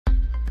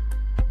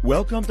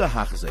Welcome to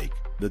Hachzik,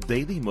 the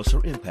Daily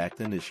Musar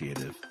Impact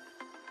Initiative.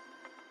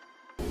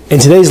 In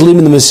today's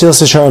Limud, the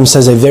Mesilas Yesharim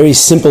says a very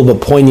simple but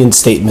poignant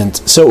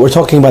statement. So we're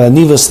talking about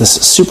anivus, this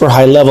super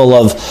high level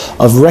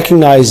of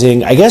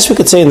recognizing, I guess we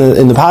could say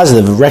in the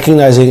positive,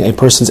 recognizing a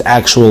person's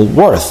actual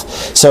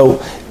worth.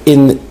 So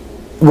in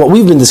what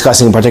we've been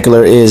discussing in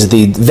particular is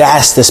the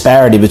vast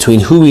disparity between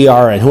who we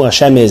are and who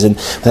Hashem is, and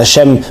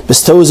Hashem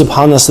bestows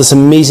upon us this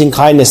amazing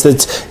kindness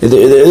that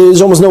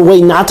there's almost no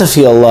way not to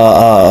feel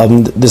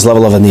this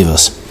level of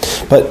anivus.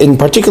 But in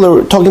particular,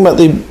 we're talking about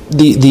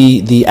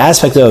the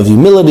aspect of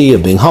humility,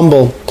 of being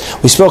humble.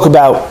 We spoke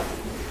about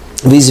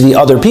vis-a-vis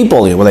other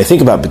people, what I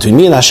think about between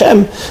me and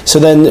Hashem. So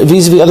then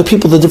vis-a-vis other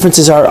people, the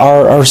differences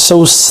are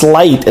so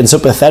slight and so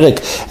pathetic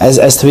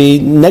as to be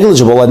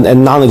negligible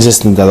and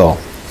non-existent at all.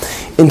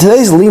 In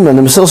today's Limud,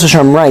 the Mesilas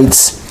Yesharim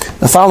writes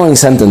the following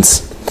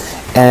sentence,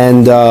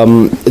 and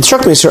it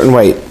struck me a certain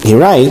way. He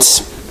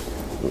writes,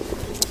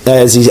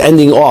 as he's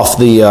ending off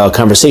the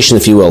conversation,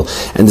 if you will,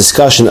 and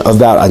discussion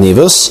about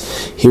anivus,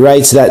 he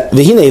writes that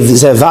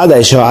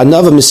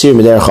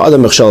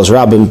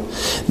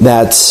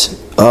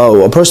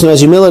a person who has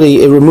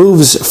humility, it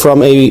removes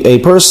from a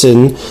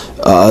person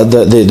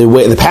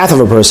the path of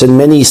a person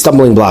many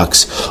stumbling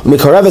blocks, and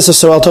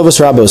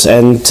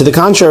to the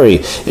contrary,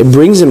 it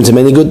brings him to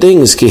many good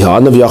things. He's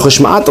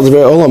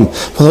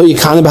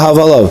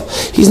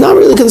not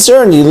really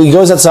concerned. He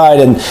goes outside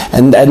and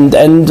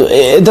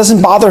it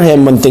doesn't bother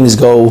him when things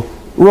go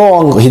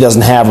wrong. He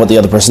doesn't have what the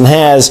other person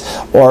has,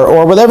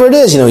 or whatever it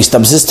is. He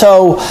stubs his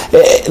toe.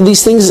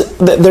 These things,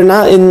 they're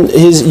not in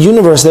his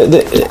universe.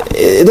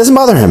 It doesn't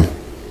bother him.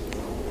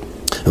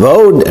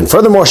 And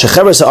furthermore,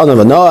 people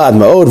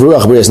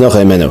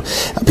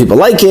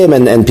like him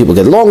and people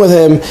get along with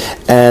him,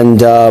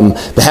 and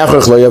he's not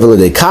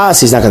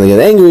going to get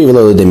angry,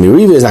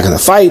 he's not going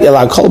to fight.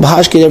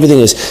 Everything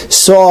is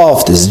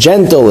soft, is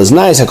gentle, is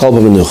nice.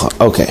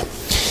 Okay,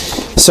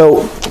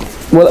 so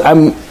what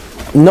I'm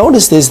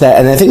noticed is that,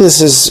 and I think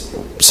this is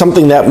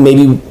something that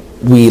maybe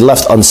we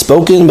left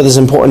unspoken, but it's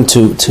important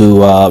to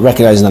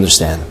recognize and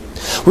understand.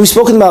 We've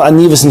spoken about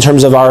anivus in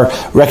terms of our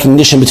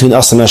recognition between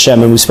us and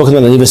Hashem, and we've spoken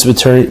about anivus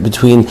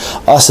between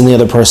us and the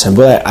other person.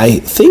 But I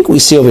think we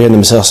see over here in the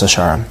Mesilas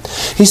Yesharim,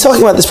 he's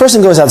talking about this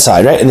person goes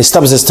outside, right, and he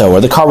stubs his toe,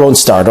 or the car won't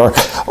start, or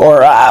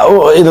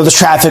there's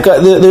traffic.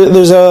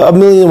 There's a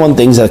million and one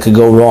things that could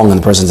go wrong in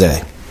the person's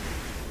day,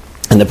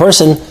 and the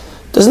person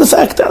doesn't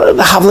affect the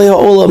Havlei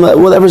Ha'olam,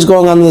 whatever's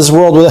going on in this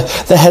world,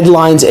 with the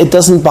headlines. It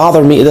doesn't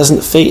bother me. It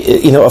doesn't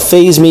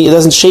faze me. It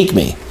doesn't shake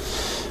me.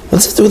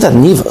 What's it do with that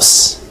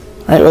anivus?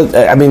 Right?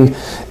 I mean,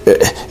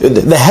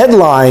 the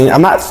headline,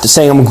 I'm not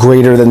saying I'm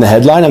greater than the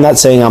headline. I'm not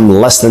saying I'm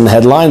less than the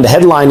headline. The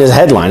headline is a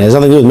headline. It has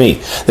nothing to do with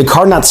me. The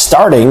car not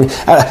starting,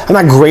 I'm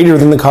not greater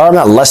than the car. I'm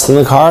not less than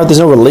the car. There's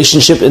no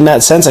relationship in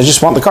that sense. I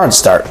just want the car to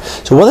start.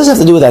 So what does it have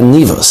to do with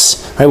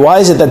anivus? Right? Why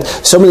is it that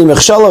so many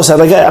mechshalos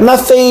said, I'm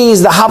not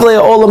fazed, the Havlei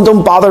Olam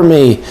don't bother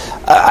me?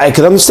 I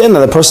could understand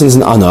that the person's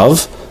an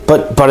anav,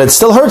 but it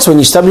still hurts when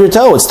you stub your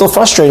toe. It's still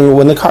frustrating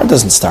when the car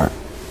doesn't start.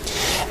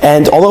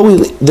 And although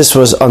this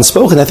was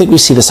unspoken, I think we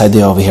see this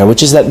idea over here,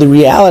 which is that the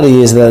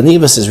reality is that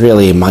anivus is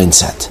really a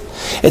mindset.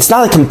 It's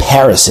not a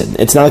comparison.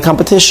 It's not a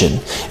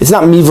competition. It's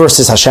not me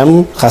versus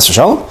Hashem, chas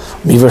v'shalom,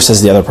 me versus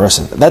the other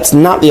person. That's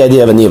not the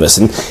idea of anivus.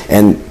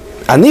 And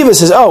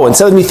anivus is,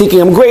 instead of me thinking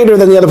I'm greater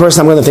than the other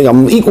person, I'm going to think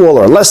I'm equal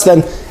or less than.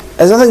 It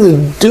has nothing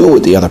to do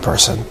with the other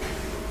person.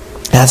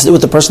 It has to do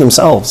with the person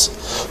themselves.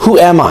 Who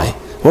am I?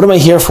 What am I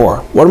here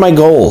for? What are my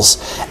goals?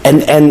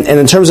 And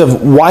in terms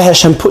of why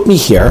Hashem put me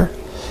here,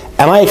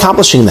 am I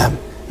accomplishing them?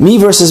 Me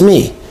versus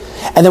me.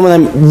 And then when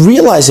I'm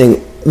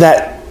realizing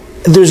that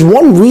there's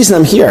one reason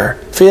I'm here,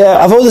 for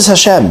avodas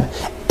Hashem,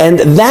 and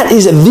that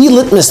is the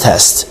litmus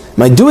test.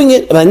 Am I doing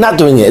it? Am I not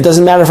doing it? It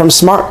doesn't matter if I'm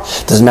smart.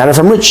 It doesn't matter if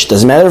I'm rich. It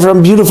doesn't matter if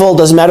I'm beautiful. It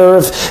doesn't matter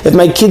if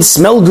my kids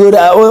smell good.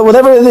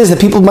 Whatever it is that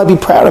people might be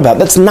proud about.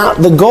 That's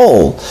not the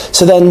goal.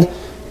 So then,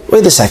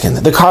 wait a second.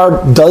 The car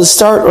does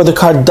start or the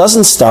car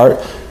doesn't start.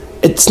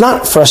 It's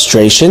not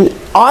frustration.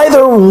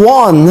 Either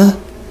one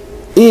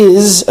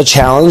is a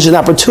challenge, an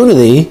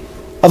opportunity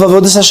of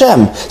avodas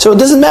Hashem. So it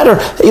doesn't matter,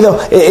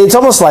 it's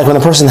almost like when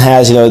a person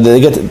has, they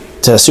get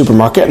to a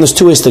supermarket and there's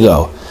two ways to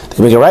go. They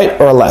can make a right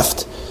or a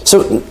left.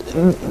 So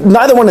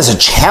neither one is a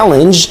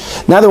challenge,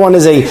 neither one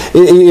is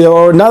neither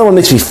one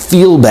makes me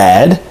feel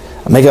bad.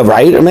 I make a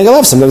right or make a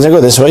left. Sometimes I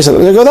go this way,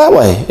 sometimes I go that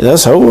way.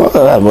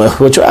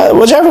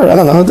 Whichever, I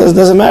don't know, it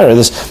doesn't matter.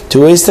 There's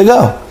two ways to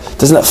go.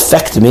 Doesn't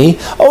affect me.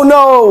 Oh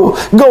no,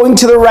 going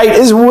to the right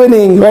is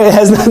winning, right?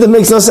 That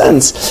makes no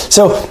sense.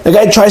 So the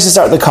guy tries to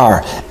start the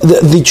car.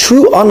 The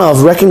true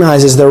anav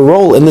recognizes their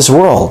role in this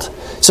world.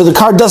 So the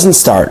car doesn't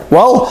start.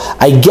 Well,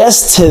 I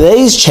guess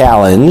today's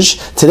challenge,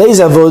 today's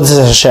avodas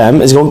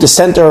Hashem is going to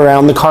center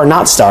around the car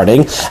not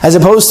starting, as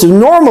opposed to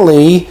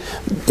normally,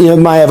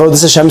 my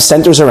avodas Hashem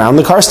centers around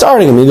the car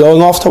starting and me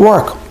going off to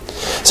work.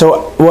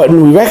 So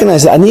when we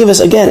recognize that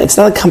anivas, again, it's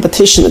not a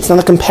competition, it's not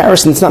a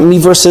comparison, it's not me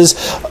versus,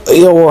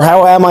 or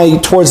how am I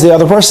towards the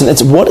other person.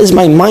 It's what is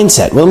my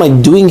mindset? What am I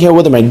doing here?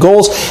 What are my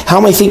goals? How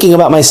am I thinking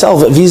about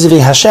myself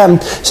vis-a-vis Hashem?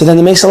 So then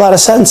it makes a lot of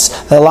sense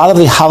that a lot of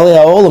the Havlei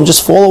HaOlam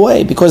just fall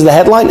away, because the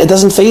headline, it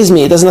doesn't faze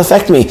me, it doesn't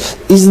affect me.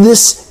 Is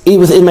this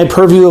within my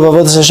purview of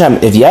Avodas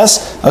Hashem? If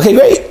yes, okay,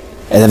 great.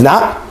 And if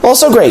not,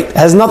 also great. It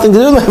has nothing to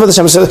do with Avodas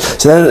Hashem, so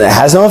then it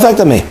has no effect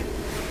on me.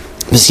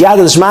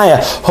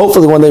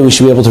 Hopefully one day we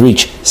should be able to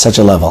reach such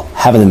a level.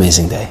 Have an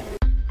amazing day.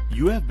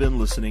 You have been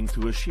listening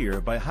to a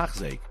shir by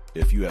Hachzeik.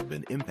 If you have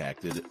been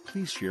impacted,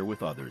 please share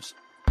with others.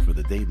 For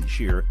the daily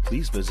shir,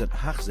 please visit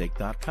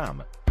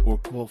Hachzeik.com or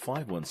call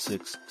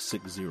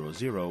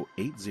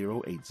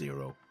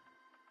 516-600-8080.